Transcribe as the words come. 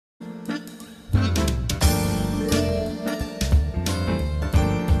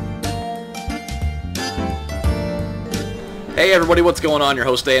Hey everybody, what's going on? Your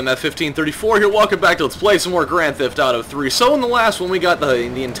host AMF1534 here. Welcome back to Let's Play some more Grand Theft Auto 3. So in the last one we got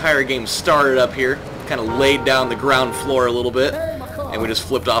the entire game started up here, kind of laid down the ground floor a little bit, and we just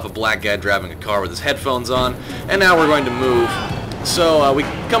flipped off a black guy driving a car with his headphones on, and now we're going to move. So we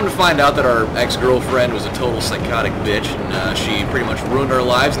come to find out that our ex-girlfriend was a total psychotic bitch, and she pretty much ruined our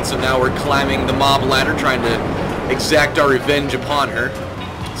lives, and so now we're climbing the mob ladder trying to exact our revenge upon her.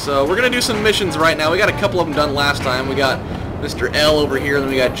 So we're going to do some missions right now. We got a couple of them done last time. We got Mr. L over here, and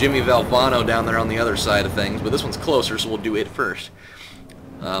then we got Jimmy Valvano down there on the other side of things, but this one's closer, so we'll do it first.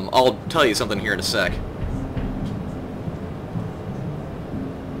 I'll tell you something here in a sec.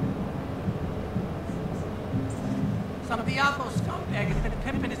 Some Diablo scumbag has been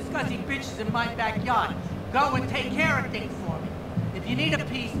pimping his scuzzy bitches in my backyard. Go and take care of things for me. If you need a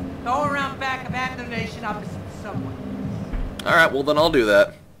piece, go around back of Abner Nation opposite the subway. Alright, well then I'll do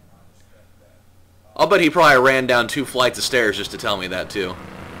that. I'll bet he probably ran down 2 flights of stairs just to tell me that too.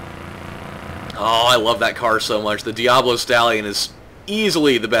 Oh, I love that car so much. The Diablo Stallion is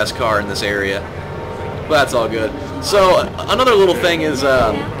easily the best car in this area. But that's all good. So, another little thing is,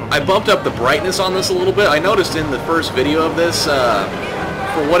 I bumped up the brightness on this a little bit. I noticed in the first video of this,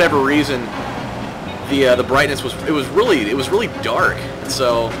 for whatever reason, the brightness was really dark.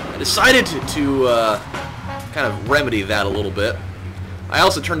 So I decided to kind of remedy that a little bit. I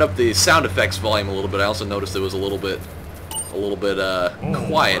also turned up the sound effects volume a little bit. I also noticed it was a little bit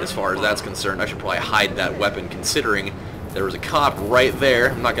quiet as far as that's concerned. I should probably hide that weapon, considering there was a cop right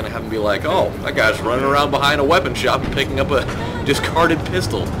there. I'm not going to have him be like, oh, that guy's running around behind a weapon shop and picking up a discarded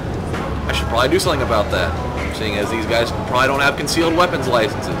pistol. I should probably do something about that, seeing as these guys probably don't have concealed weapons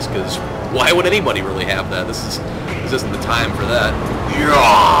licenses, because why would anybody really have that? This isn't the time for that.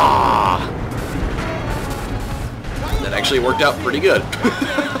 Yeah! That actually worked out pretty good.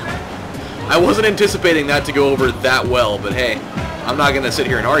 I wasn't anticipating that to go over that well, but hey, I'm not going to sit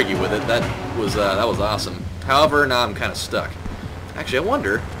here and argue with it. That was awesome. However, now I'm kind of stuck. Actually, I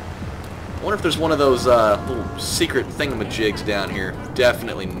wonder if there's one of those little secret thingamajigs down here.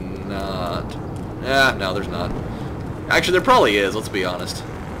 Definitely not. No, there's not. Actually, there probably is, let's be honest.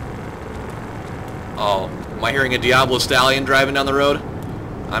 Oh, am I hearing a Diablo Stallion driving down the road?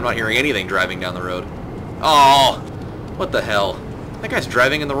 I'm not hearing anything driving down the road. Oh, what the hell? That guy's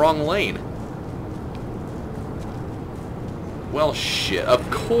driving in the wrong lane. Well, shit, of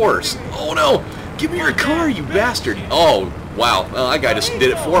course. Oh, no. Give me your car, you bastard. Oh, wow. Well, that guy just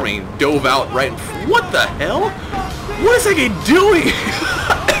did it for me. Dove out right in front. What the hell? What is that guy doing?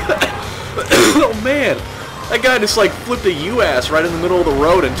 Oh, man. That guy just, like, flipped a U-ass right in the middle of the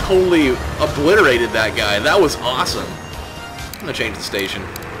road and totally obliterated that guy. That was awesome. I'm going to change the station.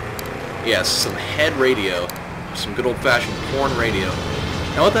 Yes, some head radio. Some good old-fashioned porn radio.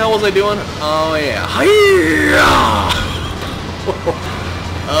 Now, what the hell was I doing? Oh, yeah. Hi-ya!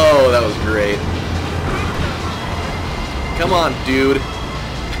 Oh, that was great. Come on, dude.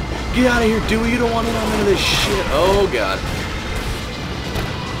 Get out of here, dude. You don't want to know none of this shit. Oh, God.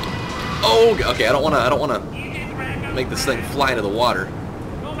 Oh, God. Okay, I don't want to make this thing fly into the water.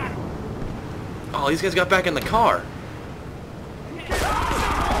 Oh, these guys got back in the car.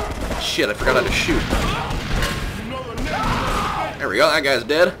 Shit, I forgot how to shoot. There we go, that guy's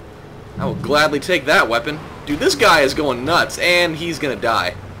dead. I will gladly take that weapon. Dude, this guy is going nuts, and he's gonna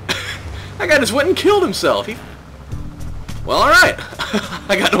die. That guy just went and killed himself. Well, alright.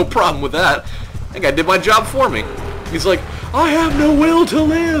 I got no problem with that. That guy did my job for me. He's like, I have no will to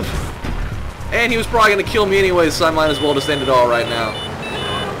live. And he was probably gonna kill me anyway, so I might as well just end it all right now.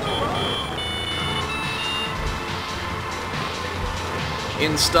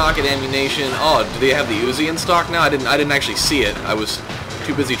 In stock at ammunition. Oh, do they have the Uzi in stock now? I didn't actually see it. I was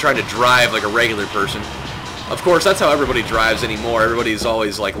too busy trying to drive like a regular person. Of course, that's how everybody drives anymore. Everybody's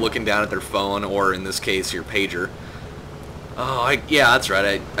always like looking down at their phone, or in this case, your pager. Oh, yeah, that's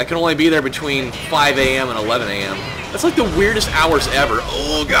right. I can only be there between 5 a.m. and 11 a.m. That's like the weirdest hours ever.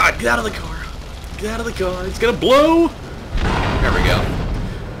 Oh, God, get out of the car. Get out of the car. It's gonna blow. There we go.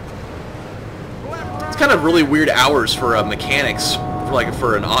 It's kind of really weird hours for mechanics. Like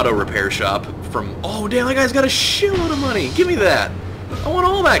for an auto repair shop. Oh damn, that guy's got a shitload of money. Give me that. I want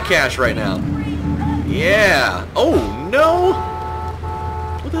all that cash right now. Yeah. Oh no.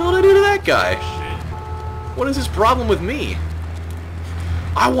 What the hell did I do to that guy? What is his problem with me?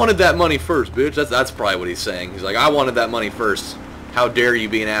 I wanted that money first, bitch. That's probably what he's saying. He's like, I wanted that money first. How dare you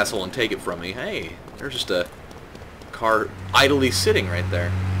be an asshole and take it from me? Hey, there's just a car idly sitting right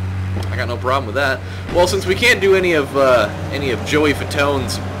there. I got no problem with that. Well, since we can't do any of Joey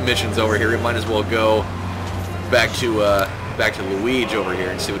Fatone's missions over here, we might as well go back to Luigi over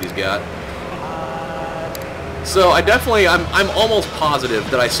here and see what he's got. So I'm almost positive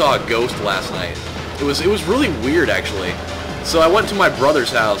that I saw a ghost last night. It was really weird actually. So I went to my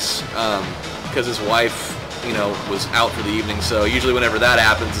brother's house because his wife, you know, was out for the evening. So usually whenever that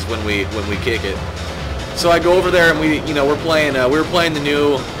happens is when we kick it. So I go over there and we were playing the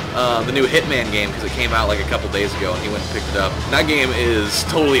new Hitman game because it came out like a couple days ago and he went and picked it up. And that game is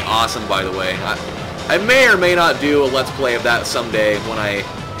totally awesome, by the way. I may or may not do a Let's Play of that someday when I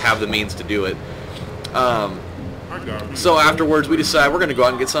have the means to do it. So afterwards we decide we're gonna go out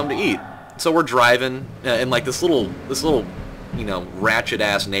and get something to eat. So we're driving in like this little you know, ratchet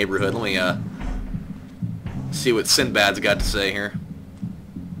ass neighborhood. Let me see what Sinbad's got to say here.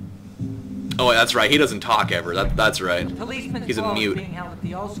 Oh, that's right. He doesn't talk ever. That's right. Policeman's He's a ball is mute. being held at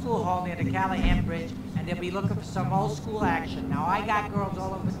the old school hall near the Callahan Bridge, and they'll be looking for some old school action. Now, I got girls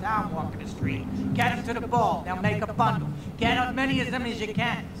all over town walking the street. Get them to the ball. They'll make a bundle. Get as many of them as you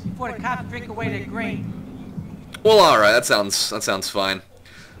can before the cops drink away their green. Well, all right. That sounds fine.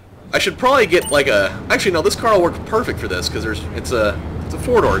 I should probably get like a. Actually, no. This car will work perfect for this because it's a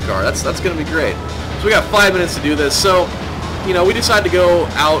 4-door car. That's gonna be great. So we got 5 minutes to do this. So, you know, we decided to go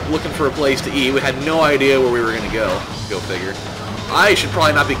out looking for a place to eat. We had no idea where we were going to go. Go figure. I should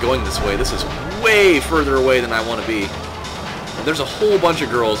probably not be going this way. This is way further away than I want to be. And there's a whole bunch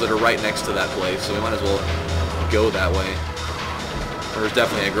of girls that are right next to that place, so we might as well go that way. There's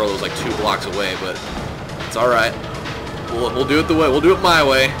definitely a girl that was like 2 blocks away, but it's all right. We'll do it the way. We'll do it my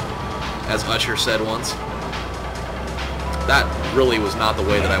way, as Usher said once. That really was not the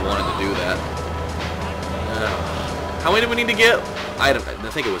way that I wanted to do that. How many do we need to get? I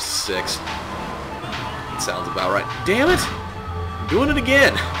think it was 6. It sounds about right. Damn it! I'm doing it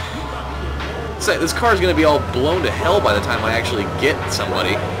again. This car is going to be all blown to hell by the time I actually get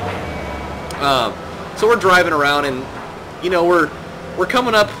somebody. So we're driving around, and you know we're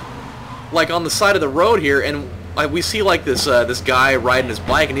coming up like on the side of the road here, and we see like this guy riding his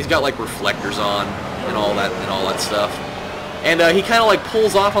bike, and he's got like reflectors on and all that stuff. And he kind of like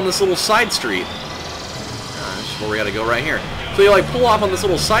pulls off on this little side street. Where we gotta go right here. So you like pull off on this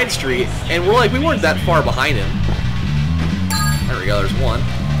little side street, and we weren't that far behind him. There we go, there's one.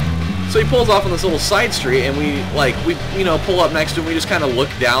 So he pulls off on this little side street, and we you know, pull up next to him. We just kind of look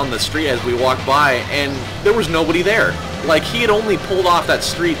down the street as we walk by, and there was nobody there. Like, he had only pulled off that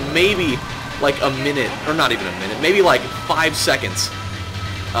street maybe like a minute, or not even a minute, maybe like 5 seconds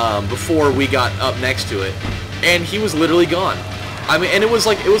before we got up next to it, and he was literally gone. I mean, and it was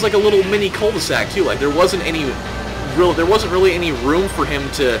like a little mini cul-de-sac too. Like there wasn't really any room for him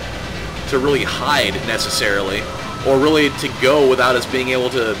to really hide necessarily, or really to go without us being able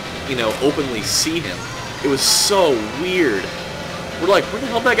to, you know, openly see him. It was so weird. We're like, where the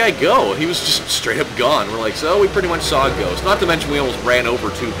hell did that guy go? He was just straight up gone. We're like, so we pretty much saw a ghost. Not to mention we almost ran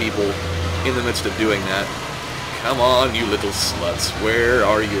over 2 people in the midst of doing that. Come on, you little sluts. Where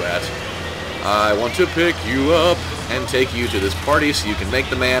are you at? I want to pick you up and take you to this party so you can make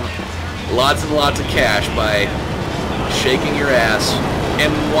the man lots and lots of cash by shaking your ass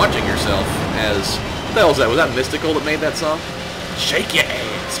and watching yourself as... What the hell was that? Was that Mystical that made that song? Shake your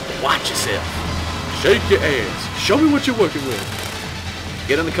ass, watch yourself. Shake your ass. Show me what you're working with.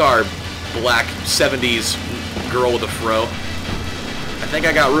 Get in the car, black 70s girl with a fro. I think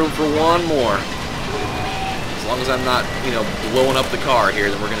I got room for one more. As long as I'm not, you know, blowing up the car here,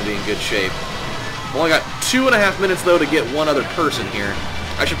 then we're going to be in good shape. I've only got 2.5 minutes, though, to get one other person here.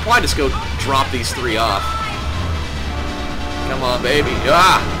 I should probably just go drop these 3 off. Come on, baby.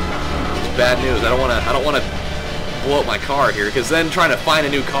 Ah! This is bad news. I don't want to blow up my car here, because then trying to find a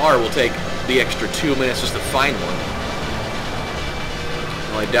new car will take the extra 2 minutes just to find one.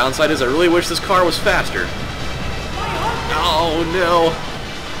 The only downside is I really wish this car was faster. Oh, no.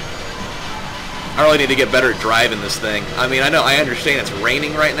 I really need to get better at driving this thing. I mean, I understand it's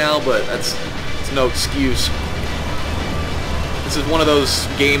raining right now, but it's no excuse. This is one of those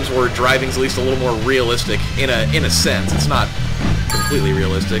games where driving's at least a little more realistic in a sense. It's not completely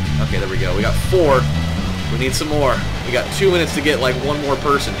realistic. Okay, there we go. We got 4. We need some more. We got 2 minutes to get like one more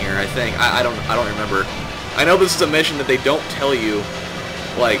person here, I think. I don't remember. I know this is a mission that they don't tell you.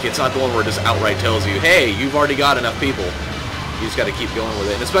 Like, it's not the one where it just outright tells you, hey, you've already got enough people. You just got to keep going with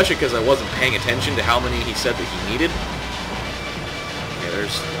it. And especially because I wasn't paying attention to how many he said that he needed. Okay,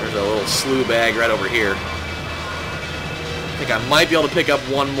 there's a little slew bag right over here. I think I might be able to pick up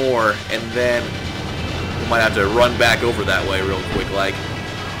one more, and then we might have to run back over that way real quick, like.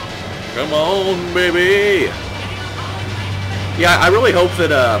 Come on, baby! Yeah, I really hope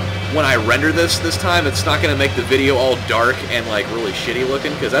that when I render this time, it's not going to make the video all dark and like really shitty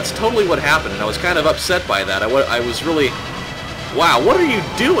looking, because that's totally what happened, and I was kind of upset by that. I was really... Wow, what are you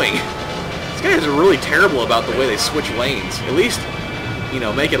doing? These guys are really terrible about the way they switch lanes. At least, you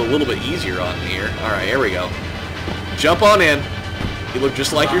know, make it a little bit easier on me here. Alright, here we go. Jump on in. You look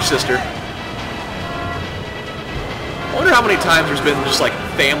just like your sister. I wonder how many times there's been just like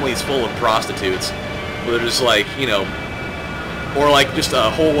families full of prostitutes. Where they're just like, you know, or like just a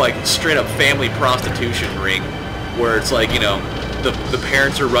whole like straight up family prostitution ring. Where it's like, you know, the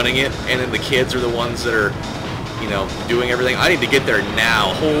parents are running it and then the kids are the ones that are, you know, doing everything. I need to get there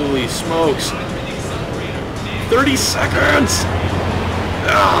now. Holy smokes. 30 seconds!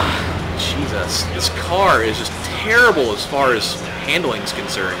 Ah, Jesus. This car is just terrible as far as handling is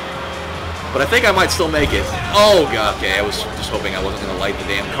concerned. But I think I might still make it. Oh, God, okay. I was just hoping I wasn't going to light the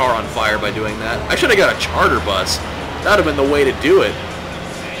damn car on fire by doing that. I should have got a charter bus. That would have been the way to do it.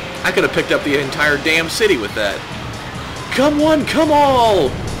 I could have picked up the entire damn city with that. Come one, come all!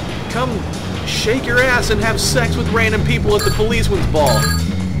 Come shake your ass and have sex with random people at the policeman's ball.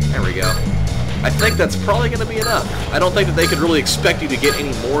 There we go. I think that's probably going to be enough. I don't think that they could really expect you to get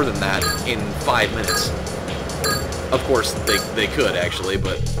any more than that in 5 minutes. Of course, they could, actually,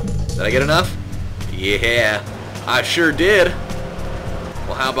 but... Did I get enough? Yeah, I sure did.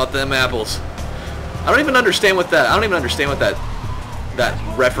 Well, how about them apples? I don't even understand what that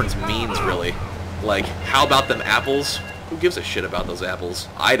reference means, really. Like, how about them apples? Who gives a shit about those apples?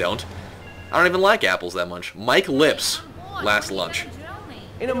 I don't. I don't even like apples that much. Mike Lips, last lunch.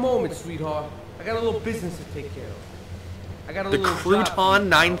 In a moment, sweetheart. I got a little business to take care of. I got a The little Crouton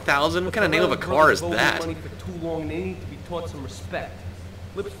 9000? What kind of name of a car is that? Money for too long, and they need to be taught some respect.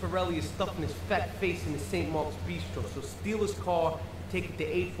 Lips Forelli is stuffing his fat face in the St. Mark's Bistro, so steal his car and take it to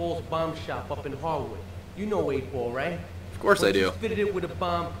 8 Ball's bomb shop up in Harwood. You know 8 Ball, right? Of course I do. Once you fitted it with a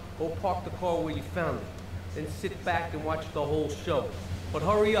bomb, go park the car where you found it. Then sit back and watch the whole show. But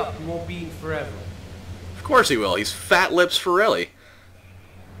hurry up, he won't be eating forever. Of course he will. He's Fat Lips Forelli.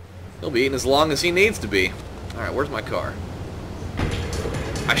 He'll be eating as long as he needs to be. Alright, where's my car?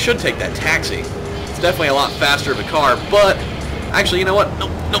 I should take that taxi. It's definitely a lot faster of a car, but... Actually, you know what?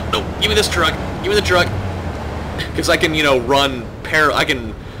 Nope, nope, nope. Give me this truck. Give me the truck. Because I can, you know, I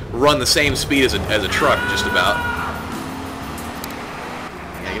can run the same speed as a truck, just about.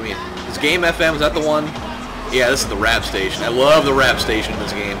 Yeah, give me... Is Game FM, is that the one? Yeah, this is the rap station. I love the rap station in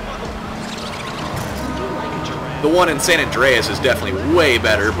this game. The one in San Andreas is definitely way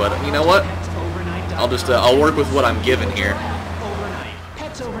better, but you know what? I'll work with what I'm given here.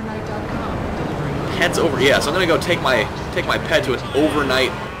 Pets over. Yeah, so I'm gonna go take my pet to an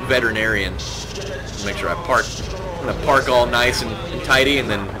overnight veterinarian. Make sure I park. I'm gonna park all nice and tidy, and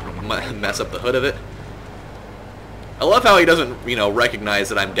then mess up the hood of it. I love how he doesn't, you know, recognize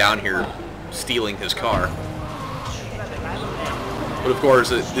that I'm down here stealing his car. But of course,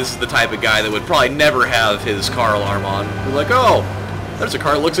 this is the type of guy that would probably never have his car alarm on. Be like, oh, there's a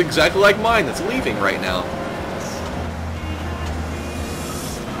car that looks exactly like mine that's leaving right now.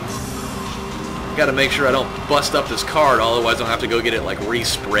 Gotta make sure I don't bust up this car, otherwise I'll have to go get it like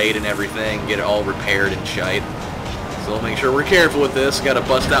resprayed and everything, get it all repaired and shite. So I'll make sure we're careful with this. Gotta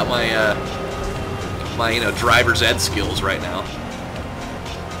bust out my my driver's ed skills right now.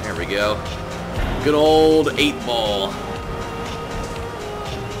 There we go. Good old 8 Ball.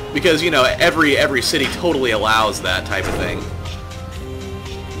 Because, you know, every city totally allows that type of thing.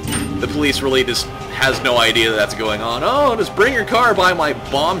 The police really just has no idea that that's going on. Oh, just bring your car by my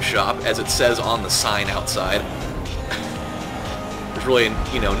bomb shop, as it says on the sign outside. There's really,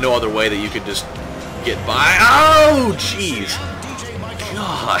 you know, no other way that you could just get by. Oh, jeez.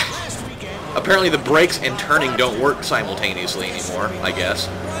 God. Apparently the brakes and turning don't work simultaneously anymore, I guess.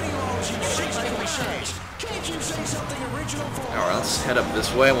 Alright, let's head up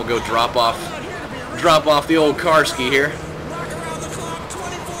this way and we'll go drop off the old Karski here.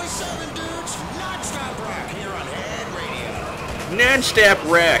 Non-stop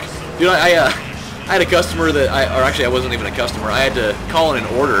rack. Dude, I had a customer that or actually I wasn't even a customer. I had to call in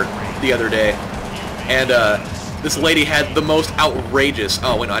an order the other day, and this lady had the most outrageous.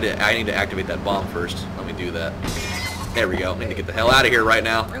 Oh wait, no, I need to activate that bomb first. Let me do that. There we go. I need to get the hell out of here right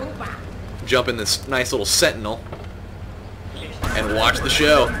now. Jump in this nice little Sentinel and watch the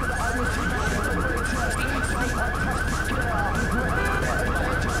show.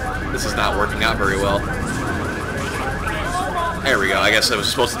 This is not working out very well. There we go. I guess I was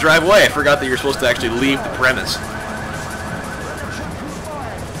supposed to drive away. I forgot that you're supposed to actually leave the premise.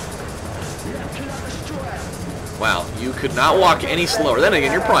 Wow, you could not walk any slower. Then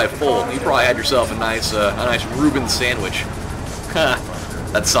again, you're probably full. You probably had yourself a nice Reuben sandwich.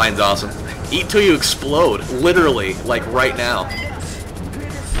 That sign's awesome. Eat till you explode. Literally, like right now.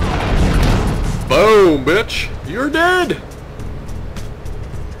 Boom, bitch. You're dead.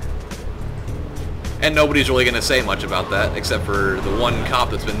 And nobody's really going to say much about that, except for the one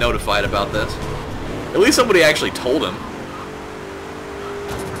cop that's been notified about this. At least somebody actually told him.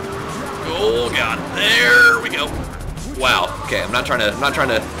 Oh god, there we go. Wow. Okay, I'm not trying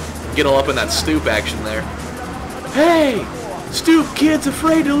to get all up in that stoop action there. Hey, stoop kid's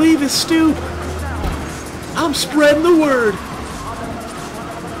afraid to leave his stoop. I'm spreading the word.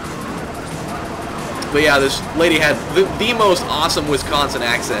 But yeah, this lady had the most awesome Wisconsin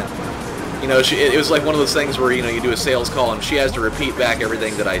accent. You know, it was like one of those things where, you know, you do a sales call and she has to repeat back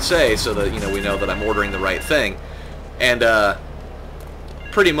everything that I say so that, you know, we know that I'm ordering the right thing. And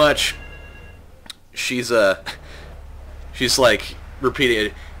pretty much she's like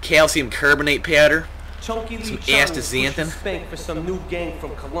repeating calcium carbonate powder, Chunky Lee some astaxanthin astaxanthin. for some new gang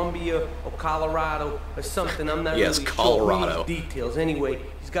from Colombia or Colorado or something. I'm not Yes, really Colorado. sure details. Anyway,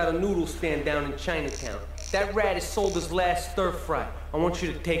 he's got a noodle stand down in Chinatown. That rat has sold his last stir fry. I want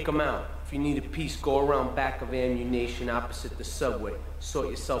you to take him out. If you need a piece, go around back of Ammunition opposite the subway. Sort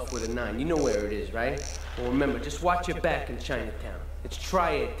yourself with a 9. You know where it is, right? Well, remember, just watch your back in Chinatown. It's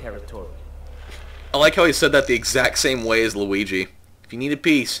triad territory. I like how he said that the exact same way as Luigi. If you need a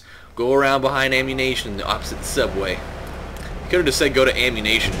piece, go around behind Ammunition opposite the subway. You could have just said go to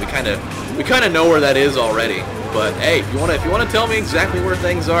Ammunition. We kind of know where that is already. But hey, if you want to tell me exactly where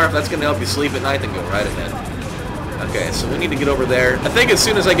things are, if that's gonna help you sleep at night, then go right ahead. Okay, so we need to get over there. I think as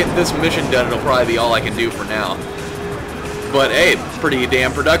soon as I get this mission done, it'll probably be all I can do for now. But hey, pretty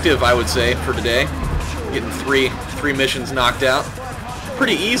damn productive, I would say, for today. Getting three missions knocked out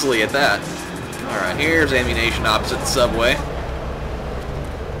pretty easily at that. Alright, here's Ammunition opposite the subway.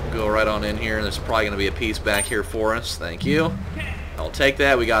 Go right on in here, and there's probably going to be a piece back here for us. Thank you. I'll take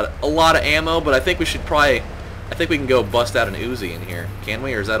that. We got a lot of ammo, but I think we should probably... I think we can go bust out an Uzi in here. Can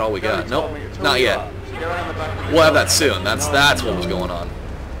we, or is that all we got? Nope, not yet. We'll have that soon. That's what was going on.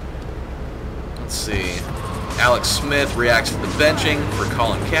 Let's see. Alex Smith reacts to the benching for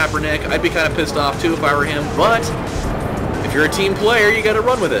Colin Kaepernick. I'd be kind of pissed off too if I were him, but if you're a team player, you got to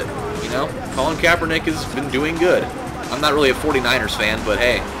run with it. You know, Colin Kaepernick has been doing good. I'm not really a 49ers fan, but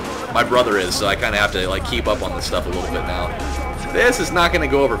hey, my brother is, so I kind of have to like keep up on this stuff a little bit now. This is not going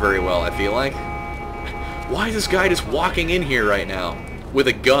to go over very well, I feel like. Why is this guy just walking in here right now with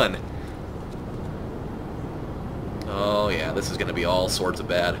a gun? Oh yeah, this is going to be all sorts of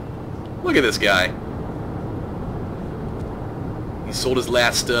bad. Look at this guy. He sold his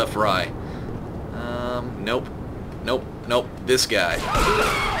last stir fry. Nope. Nope. Nope. This guy.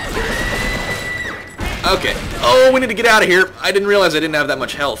 Okay. Oh, we need to get out of here. I didn't realize I didn't have that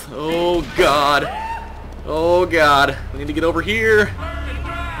much health. Oh, God. Oh, God. We need to get over here.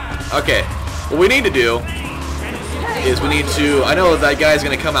 Okay. What we need to do is we need to... I know that guy's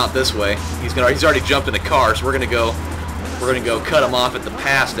going to come out this way. He's already jumped in the car, so we're going to go cut him off at the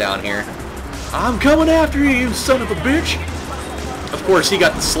pass down here. I'm coming after you, you son of a bitch. Of course, he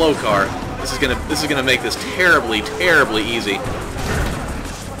got the slow car. This is gonna make this terribly, terribly easy.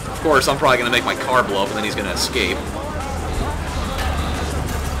 Of course, I'm probably gonna make my car blow up, and then he's gonna escape.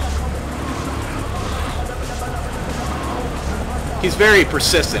 He's very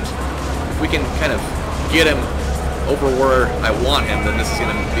persistent. If we can kind of get him over where I want him, then this is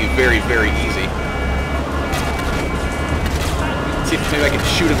gonna be very, very easy. Let's see if maybe I can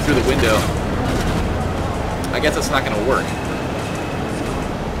shoot him through the window. I guess that's not gonna work.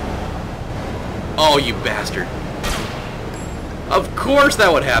 Oh, you bastard. Of course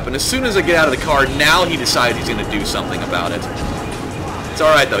that would happen. As soon as I get out of the car, now he decides he's going to do something about it. It's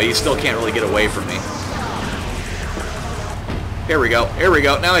alright, though. He still can't really get away from me. Here we go. Here we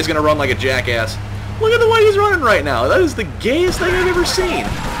go. Now he's going to run like a jackass. Look at the way he's running right now. That is the gayest thing I've ever seen.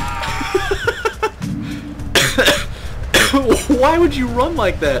 Why would you run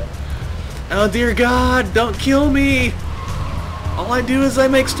like that? Oh, dear God, don't kill me. All I do is I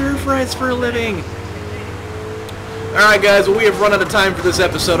make stir fries for a living. Alright guys, well we have run out of time for this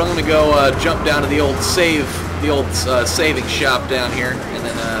episode. I'm going to go jump down to the old saving shop down here. And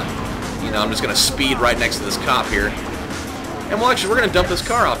then, you know, I'm just going to speed right next to this cop here. And well, actually, we're going to dump this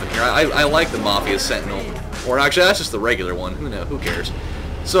car off in here. I like the Mafia Sentinel. Or actually, that's just the regular one. Who cares?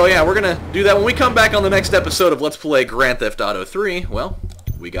 So yeah, we're going to do that. When we come back on the next episode of Let's Play Grand Theft Auto 3, well,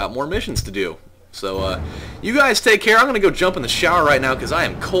 we got more missions to do. So, you guys take care. I'm going to go jump in the shower right now because I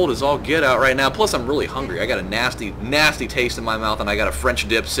am cold as all get out right now. Plus, I'm really hungry. I got a nasty, nasty taste in my mouth, and I got a French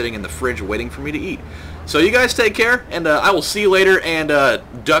dip sitting in the fridge waiting for me to eat. So, you guys take care, and I will see you later. And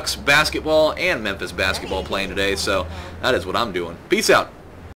Ducks basketball and Memphis basketball playing today, so that is what I'm doing. Peace out.